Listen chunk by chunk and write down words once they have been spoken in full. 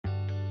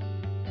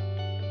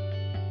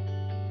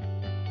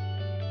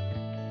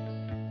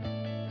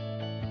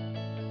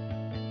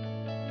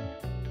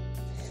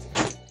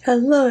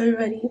Hello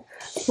everybody,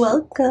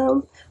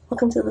 welcome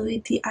to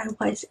the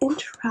DIYs and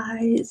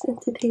Tries,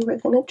 and today we're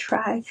going to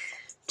try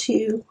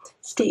to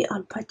stay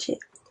on budget.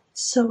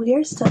 So we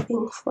are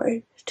stuffing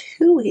for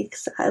 2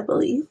 weeks, I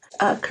believe.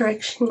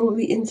 Correction will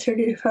be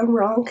inserted if I'm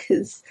wrong,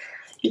 because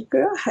your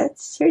girl had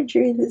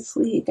surgery this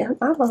week and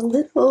I'm a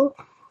little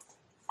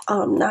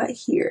not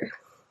here.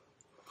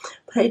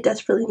 But I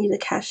desperately need the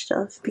cash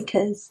stuff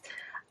because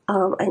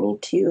I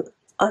need to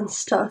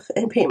unstuff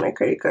and pay my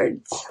credit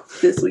cards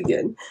this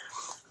weekend.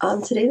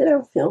 Today that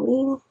I'm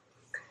filming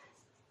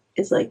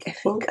is I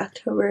think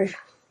October,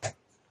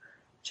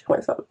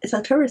 it's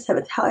October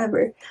 7th.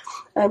 However,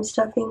 I'm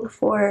stuffing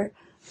for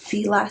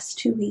the last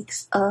 2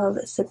 weeks of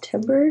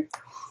September.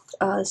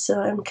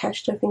 So I'm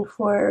cash stuffing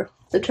for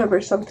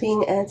September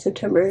something and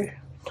September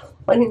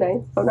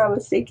 29th, if I'm not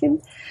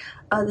mistaken.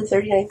 The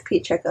 39th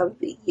paycheck of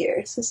the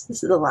year. So this is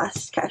the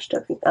last cash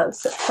stuffing of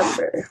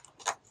September.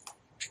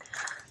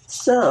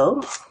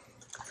 So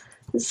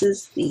this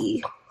is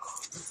the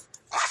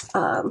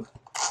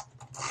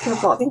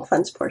revolving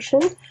funds portion.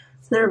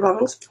 The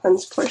revolving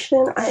funds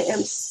portion, I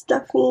am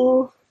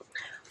stuffing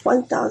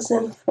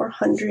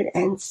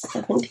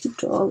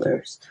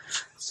 $1,470.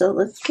 So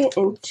let's get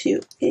into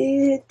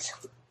it.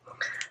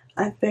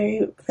 I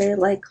very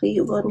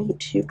likely will need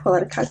to pull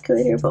out a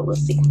calculator, but we'll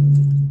see.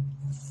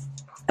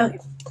 Okay,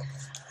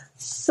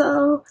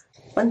 so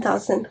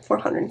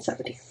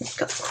 1,470. Let's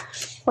go.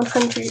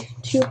 100,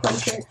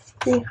 200,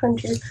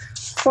 300,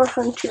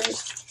 400,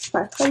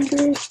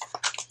 500,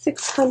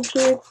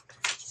 600,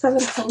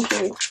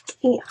 700,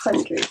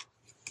 800,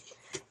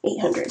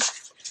 800,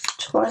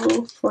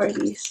 20,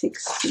 40,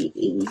 60,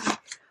 80,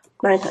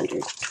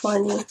 900,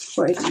 20,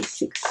 40,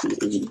 60,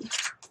 80,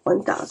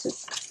 1,000,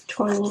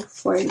 20,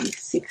 40,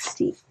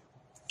 60,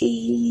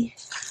 80,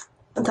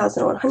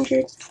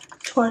 1,100,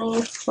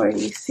 20,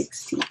 40,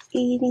 60,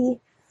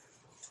 80,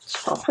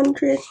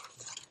 1,200,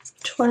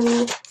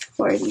 20,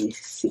 40,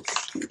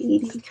 60,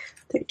 80,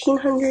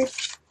 1,300,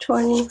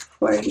 20,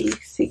 40,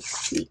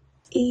 60,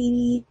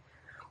 80,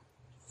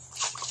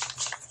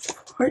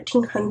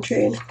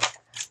 1,400,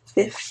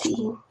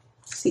 50,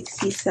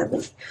 60,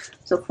 70.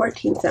 So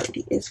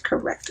 1,470 is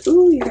correct.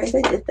 Ooh, you guys,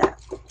 I did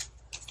that.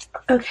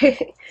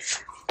 Okay.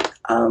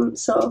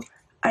 So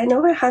I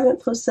know I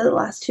haven't posted the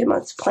last 2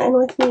 months plan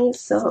with me,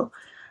 so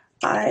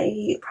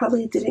I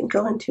probably didn't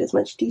go into as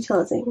much detail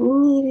as I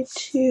needed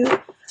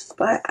to,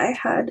 but I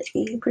had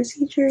a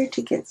procedure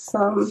to get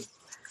some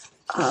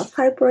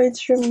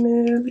fibroids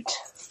removed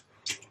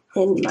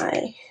in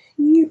my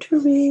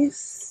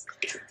uterus.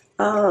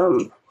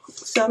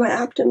 So my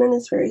abdomen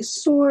is very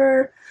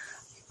sore.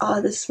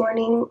 This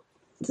morning,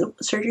 the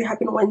surgery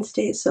happened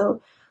Wednesday, so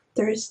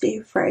Thursday,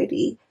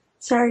 Friday,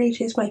 Saturday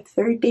is my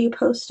 3rd day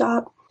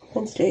post-op.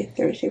 Wednesday,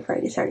 Thursday,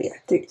 Friday, Saturday,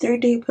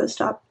 3rd day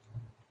post-op.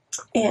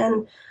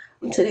 And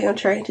today I'm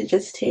trying to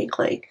just take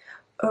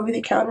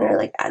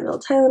over-the-counter Advil,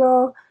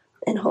 Tylenol,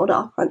 and hold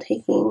off on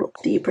taking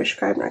the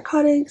prescribed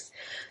narcotics,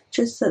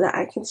 just so that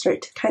I can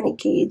start to kind of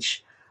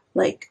gauge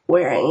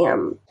where I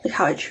am,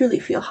 how I truly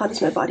feel. How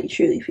does my body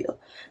truly feel?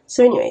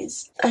 So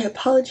anyways, I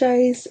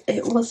apologize.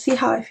 We'll see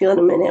how I feel in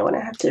a minute when I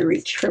have to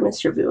reach for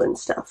Mr. Boo and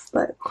stuff,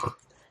 but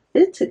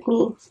it took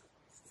me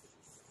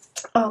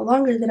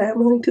longer than I'm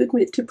willing to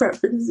admit to prep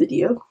for this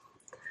video,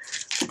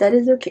 but that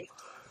is okay.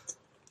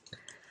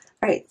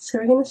 Alright, so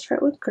we're going to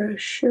start with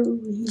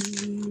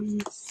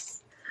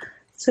groceries.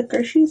 So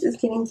groceries is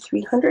getting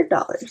 $300.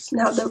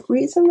 Now the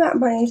reason that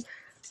my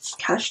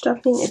cash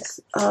stuffing is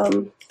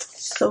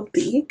so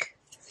big,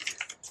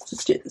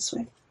 let's do it this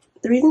way.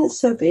 The reason it's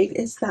so big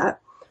is that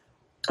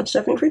I'm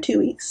stuffing for 2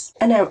 weeks,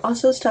 and I'm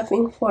also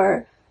stuffing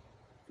for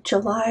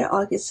July,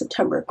 August,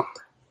 September.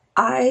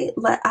 I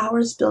let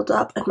hours build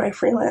up in my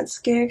freelance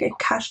gig and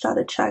cashed out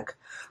a check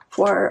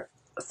for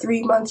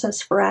 3 months of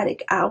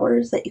sporadic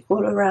hours that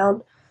equaled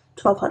around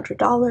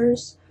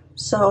 $1,200.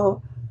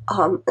 So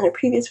in a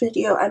previous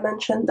video, I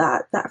mentioned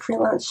that that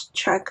freelance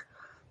check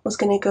was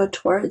going to go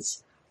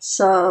towards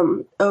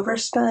some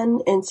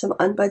overspend in some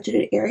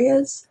unbudgeted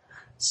areas.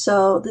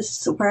 So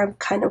this is where I'm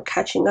kind of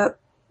catching up.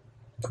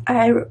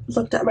 I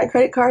looked at my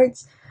credit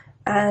cards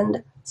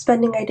and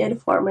spending I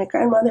did for my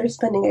grandmother,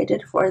 spending I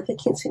did for the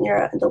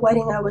quinceañera and the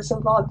wedding I was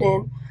involved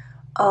in,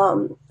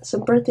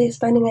 some birthday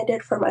spending I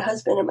did for my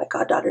husband and my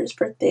goddaughter's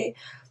birthday.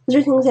 Those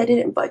are things I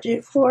didn't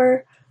budget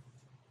for.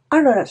 I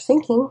don't know what I was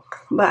thinking,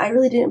 but I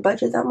really didn't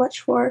budget that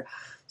much for.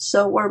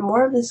 So where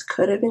more of this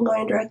could have been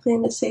going directly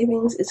into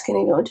savings, it's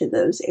going to go into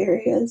those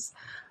areas.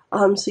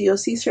 So you'll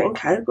see certain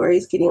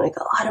categories getting a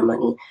lot of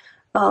money,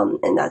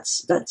 and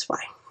that's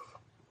why.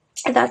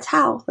 And that's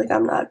how.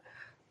 I'm not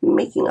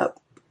making up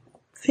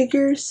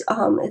figures.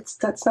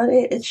 That's not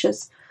it. It's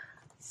just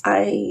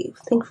I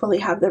thankfully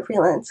have the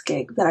freelance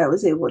gig that I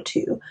was able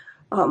to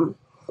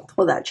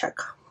pull that check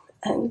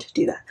and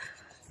do that.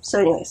 So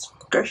anyways,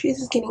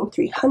 groceries is getting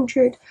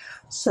 $300,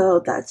 so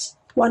that's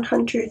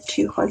 100,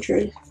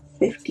 200,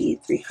 50,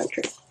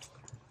 300.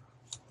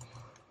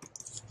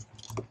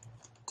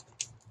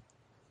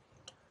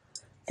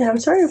 And I'm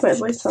sorry if my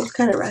voice sounds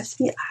kind of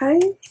raspy.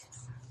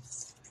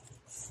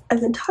 I I've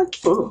been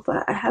talking,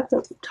 but I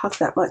haven't talked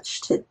that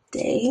much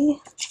today.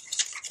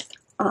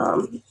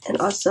 And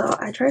also,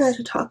 I try not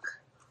to talk.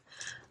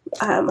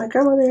 My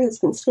grandmother has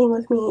been staying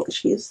with me.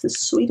 She is the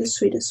sweetest,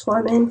 sweetest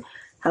woman.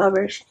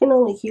 However, she can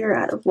only hear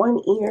out of one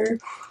ear,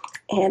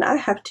 and I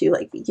have to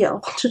like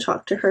yell to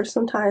talk to her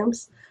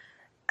sometimes.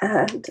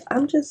 And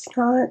I'm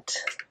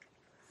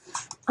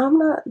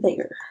not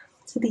there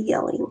to be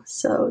yelling.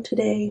 So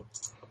today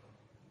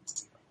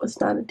was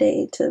not a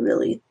day to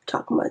really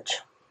talk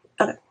much.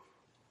 Okay.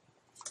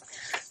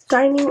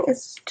 Dining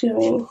is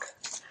doing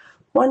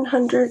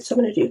 100, so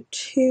I'm going to do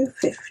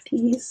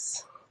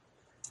 250s.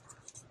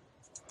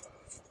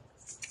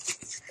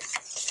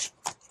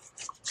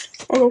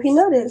 And if you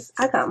notice,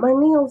 I got my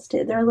nails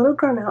did. They're a little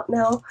grown out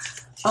now.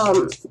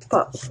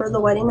 But for the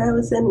wedding I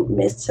was in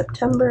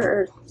mid-September,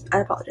 or I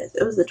apologize,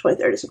 it was the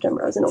 23rd of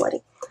September, I was in a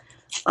wedding.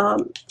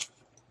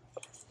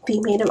 The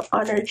maid of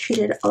honor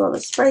treated all of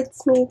us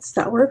bridesmaids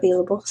that were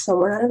available. Some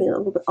were not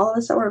available, but all of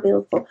us that were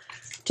available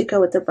to go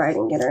with the bride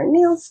and get our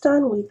nails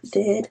done, we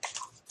did.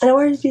 And I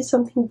wanted to do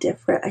something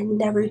different. I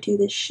never do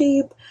this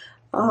shape.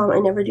 I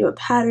never do a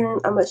pattern.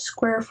 I'm a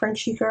square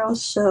Frenchy girl,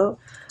 so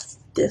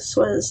this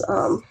was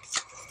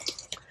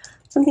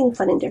something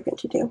fun and different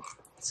to do.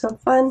 So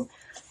fun.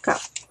 Got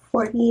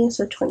 40,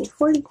 so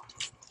 20/40.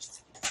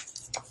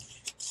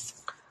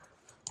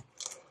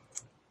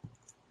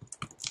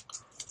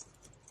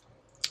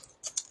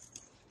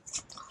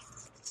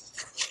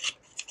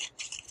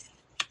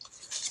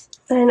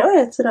 And I know I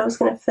had said I was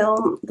going to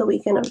film the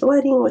weekend of the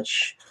wedding,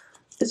 which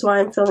is why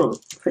I'm filming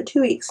for 2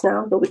 weeks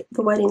now, the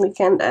wedding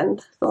weekend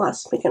and the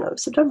last weekend of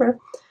September,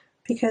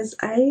 because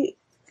I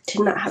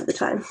did not have the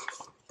time.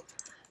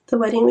 The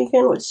wedding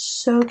weekend was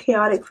so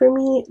chaotic for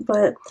me,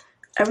 but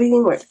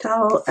everything worked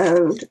out,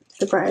 and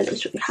the bride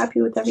was really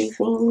happy with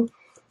everything,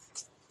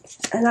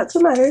 and that's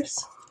what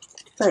matters.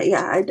 But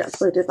yeah, I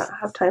definitely did not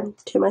have time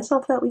to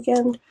myself that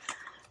weekend,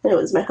 and it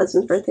was my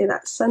husband's birthday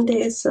that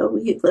Sunday, so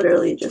we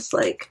literally just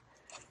like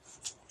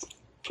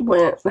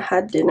went and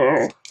had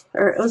dinner,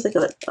 or it was like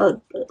a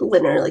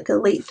dinner, like a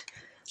late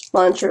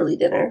lunch, early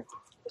dinner,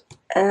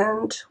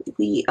 and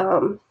we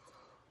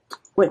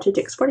went to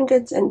Dick's Sporting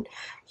Goods, and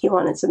he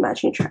wanted some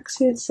matching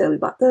tracksuits, so we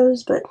bought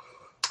those. But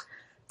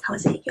that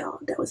was it, y'all.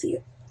 That was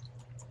it.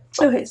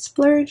 Okay,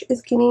 Splurge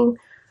is getting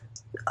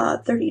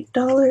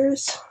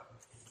 $30.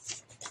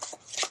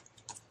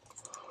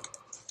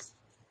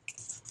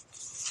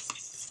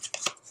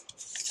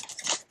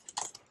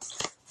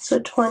 So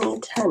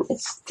 2010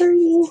 is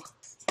 30.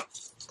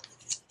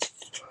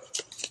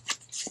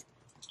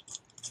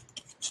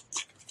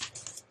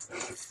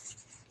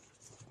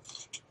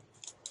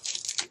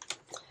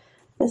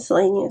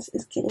 Miscellaneous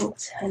is getting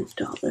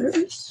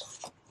 $10.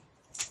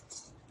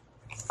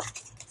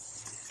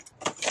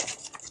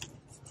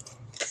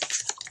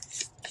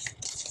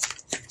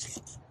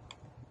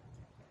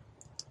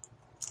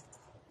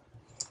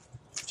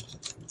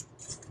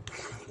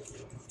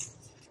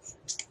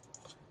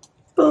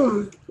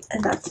 Boom.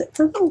 And that's it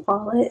for the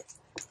wallet.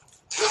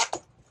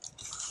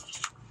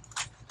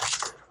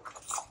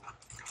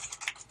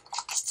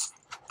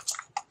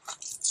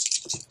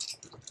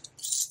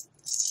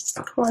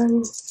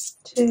 One,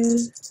 two,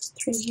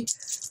 three,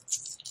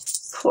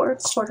 4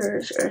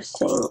 quarters are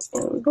staying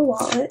in the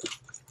wallet.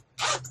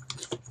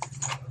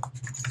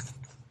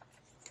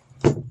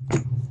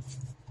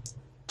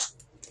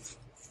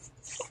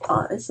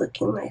 Wallet is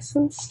looking nice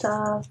and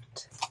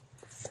stuffed.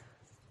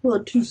 A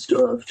little too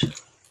stuffed.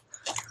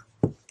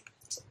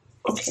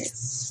 Okay,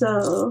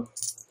 so,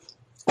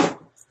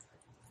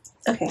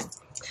 okay,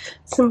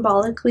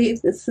 symbolically,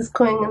 this is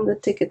going in the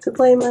ticket to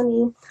play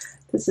money.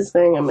 This is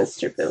going on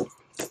Mr. Boo.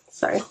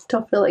 Sorry,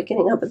 don't feel like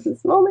getting up at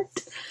this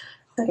moment.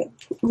 Okay,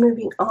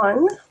 moving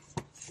on.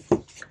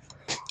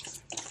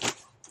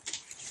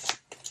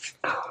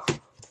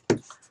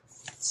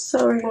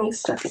 So we're going to be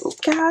stuffing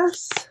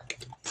gas.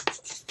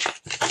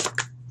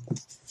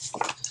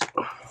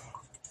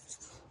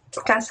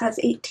 Gas has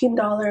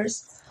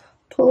 $18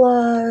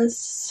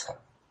 plus,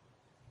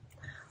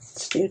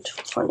 let's do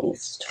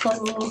 20s,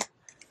 20,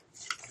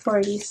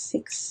 40,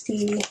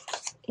 60, 80,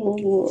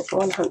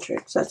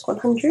 100. So that's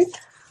 100.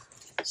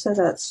 So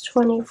that's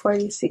 20,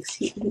 40,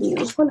 60, 80,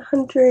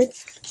 100,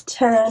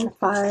 10,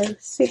 5,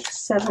 6,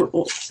 7,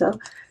 8. So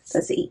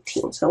that's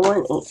 18. So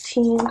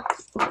 118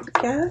 on the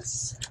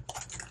gas.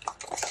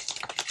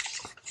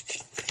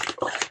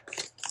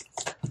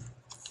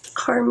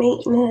 Car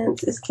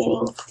maintenance is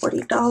getting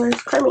 $40.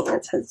 Car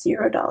maintenance has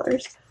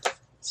 $0.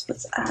 So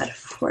let's add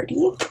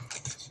 40.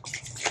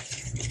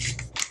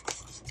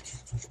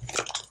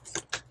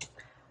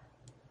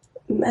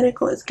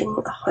 Medical is getting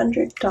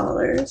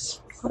 $100.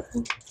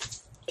 1,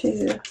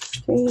 2,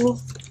 3,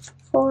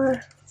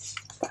 4,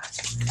 5.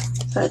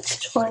 So that's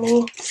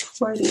 20,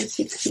 40,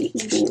 60,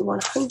 80,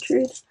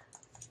 100.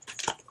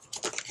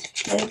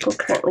 Medical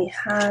currently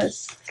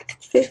has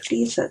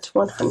 50, so that's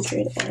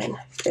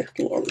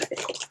 150 in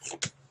medical.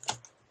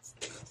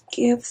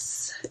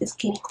 Gifts is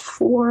getting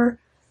 $450.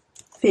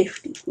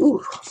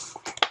 Ooh.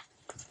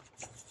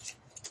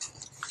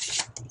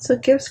 So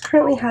gifts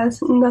currently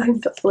has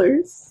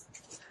 $9.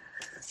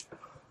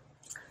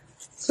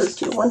 So let's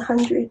do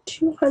 100,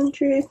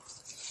 200,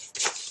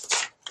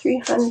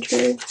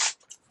 300,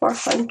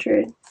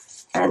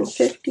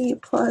 450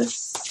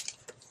 plus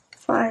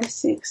 5,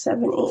 6,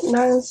 7, 8,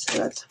 9. So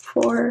that's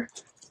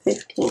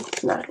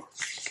 459.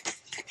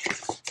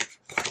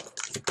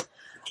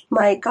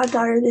 My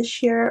goddaughter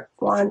this year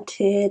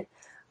wanted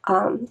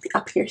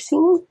a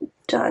piercing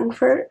done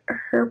for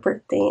her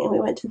birthday, and we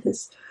went to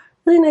this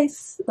really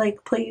nice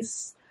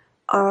place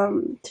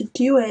to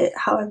do it.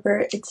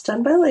 However, it's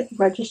done by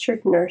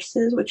registered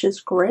nurses, which is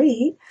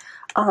great,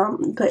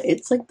 but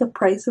it's the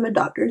price of a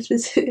doctor's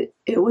visit.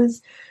 It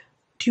was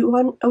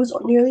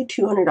nearly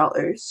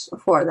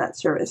 $200 for that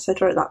service. I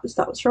told her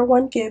that was her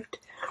one gift,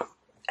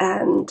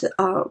 and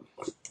so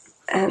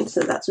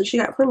that's what she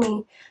got for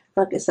me.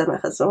 Like I said, my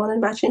husband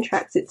wanted matching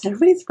tracksuits.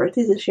 Everybody's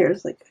birthdays this year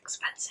is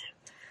expensive.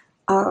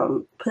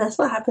 But that's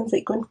what happens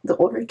when the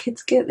older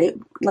kids get, they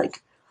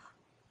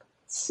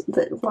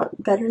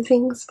want better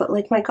things. But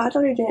my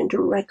goddaughter didn't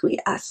directly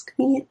ask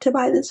me to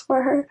buy this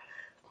for her.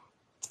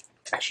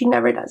 She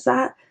never does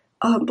that.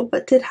 But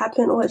what did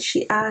happen was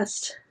she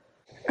asked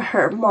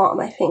her mom,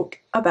 I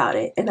think, about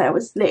it, and I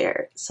was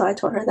there, so I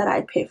told her that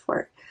I'd pay for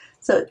it.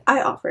 So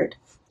I offered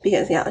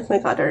because my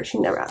goddaughter, she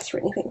never asked for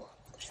anything.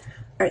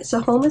 Alright,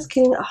 so home is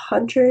getting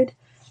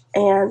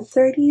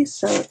 130,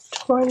 so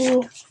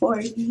 20,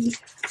 40,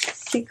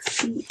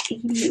 60,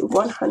 80,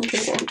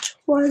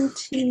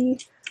 120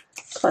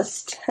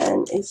 plus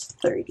 10 is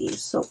 30,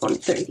 so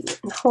 130.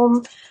 And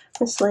home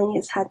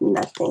miscellaneous had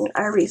nothing.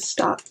 I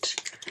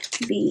restocked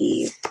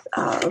the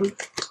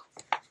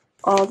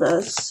all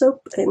the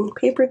soap and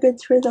paper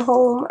goods for the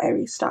home. I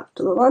restocked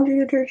the laundry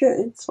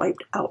detergent. It's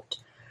wiped out.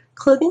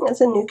 Clothing is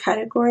a new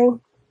category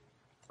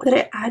that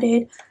I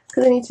added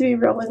because I need to be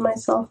real with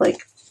myself. 1,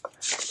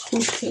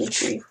 2,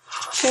 3,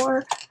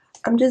 4.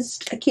 I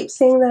keep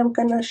saying that I'm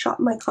gonna shop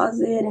my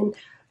closet and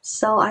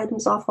sell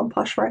items off on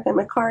Poshmark and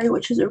Mercari,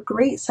 which is a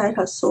great side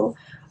hustle,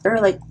 or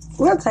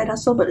not side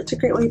hustle, but it's a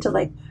great way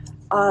to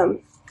kind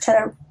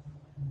of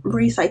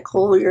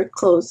recycle your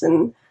clothes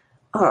and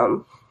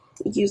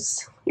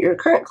use your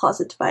current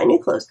closet to buy new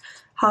clothes.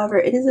 However,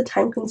 it is a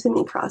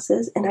time-consuming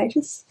process, and I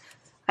just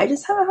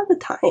haven't had the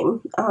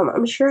time.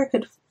 I'm sure I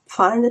could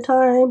find the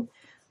time,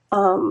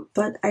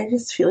 but I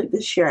just feel like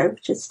this year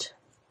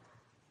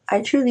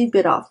I truly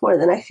bit off more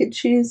than I could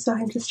chew, so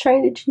I'm just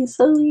trying to chew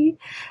slowly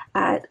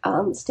at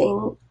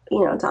staying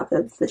on top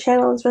of the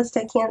channel as best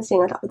I can,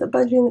 staying on top of the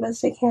budgeting the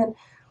best I can,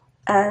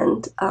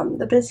 and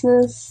the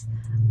business,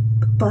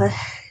 but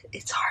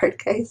it's hard,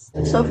 guys.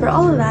 So for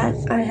all of that,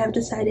 I have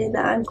decided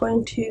that I'm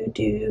going to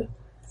do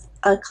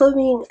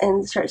clothing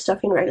and start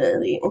stuffing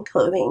regularly in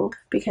clothing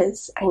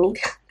because I need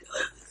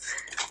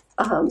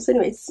so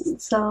anyways,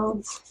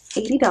 so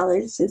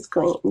 $80 is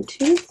going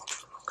into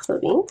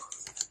clothing.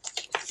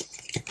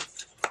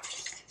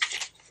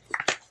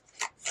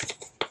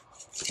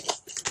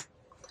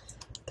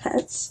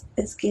 Pets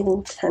is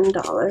getting $10.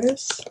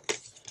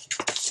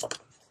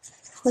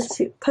 Let's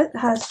see, Pet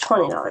has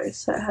 $20,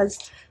 so it has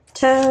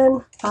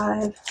 10,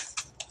 5,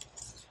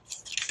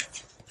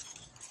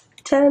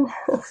 10,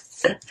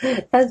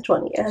 it has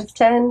 20, it has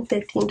 10,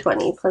 15,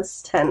 20,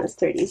 plus 10 is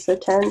 30, so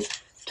 10,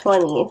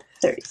 20,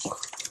 30.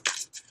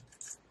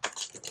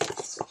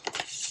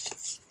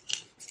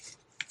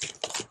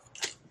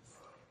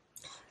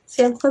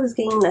 Sam's Club is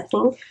getting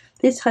nothing.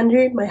 This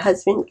 100, my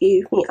husband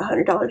gave me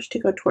 $100 to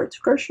go towards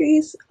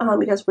groceries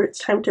because it's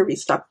time to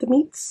restock the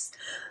meats.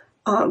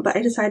 But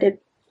I decided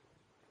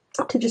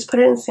to just put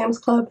it in Sam's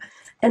Club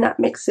and not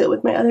mix it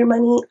with my other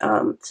money,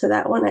 so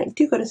that when I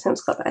do go to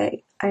Sam's Club,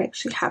 I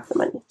actually have the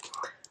money.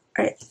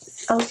 Alright,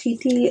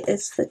 LTD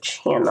is the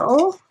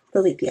channel,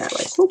 the Lead DIY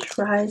License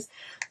Fries.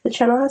 The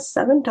channel has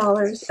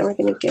 $7, and we're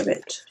going to give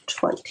it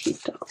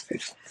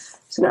 $20.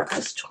 So now it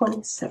has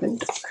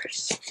 $27.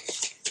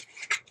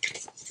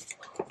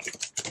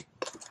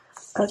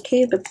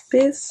 Okay, the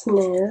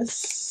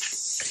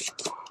business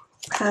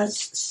has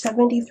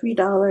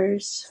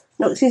 $73.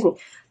 No, excuse me.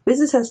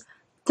 Business has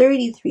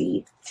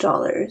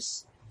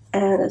 $33,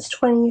 and it's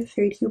 20,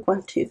 30,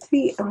 1, 2,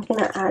 3, and we're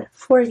gonna add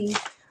 40,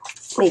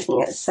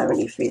 making it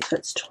 73. So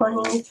it's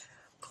 20,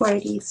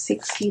 40,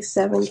 60,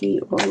 70,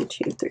 1,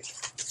 2, 3.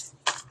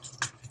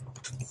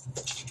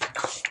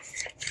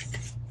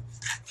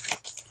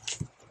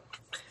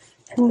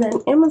 And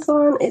then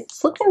Amazon,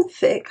 it's looking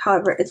thick.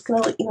 However, it's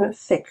gonna look even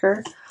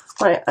thicker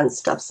when I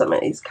unstuff some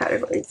of these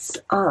categories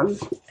and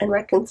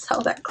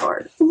reconcile that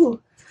card. Ooh,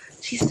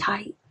 she's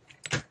tight.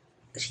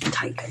 She's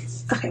tight,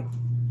 guys. Okay.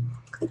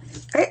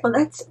 Alright, well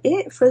that's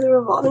it for the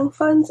revolving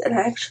funds, and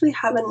I actually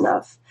have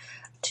enough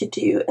to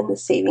do in the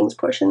savings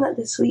portion that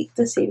this week.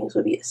 The savings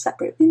will be a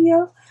separate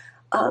video.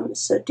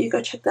 So do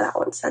go check that out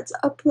once that's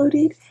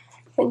uploaded.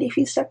 And if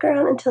you stuck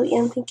around until the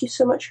end, thank you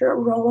so much for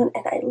rolling,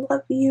 and I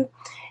love you.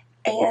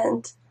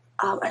 And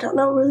I don't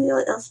know really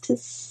what else to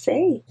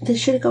say. This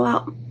should go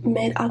out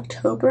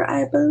mid-October,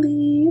 I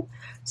believe.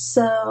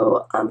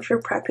 So if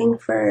you're prepping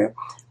for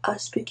a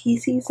spooky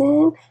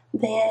season,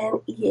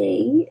 then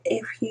yay.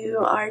 If you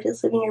are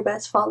just living your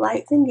best fall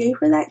life, then yay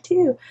for that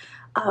too.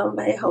 But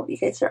I hope you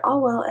guys are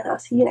all well, and I'll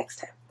see you next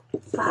time.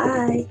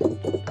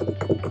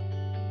 Bye.